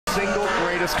single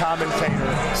greatest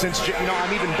commentator since,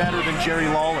 I'm even better than Jerry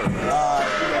Lawler.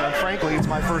 And frankly, it's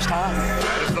my first time.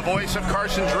 That is the voice of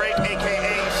Carson Drake,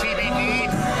 a.k.a.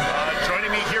 CBD,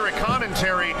 joining me here at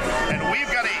commentary. And we've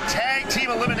got a tag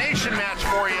team elimination match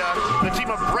for you. The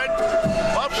team of Brett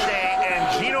Bufshay and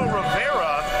Gino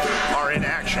Rivera are in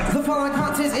action. The following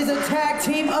contest is a tag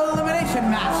team elimination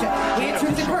match. We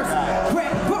introduce in person,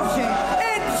 Brett Bufshay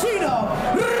and Gino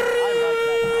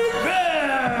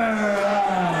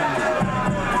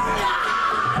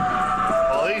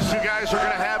are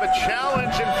going to have a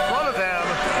challenge in front of them.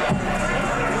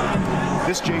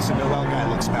 This Jason Noel guy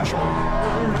looks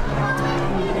special.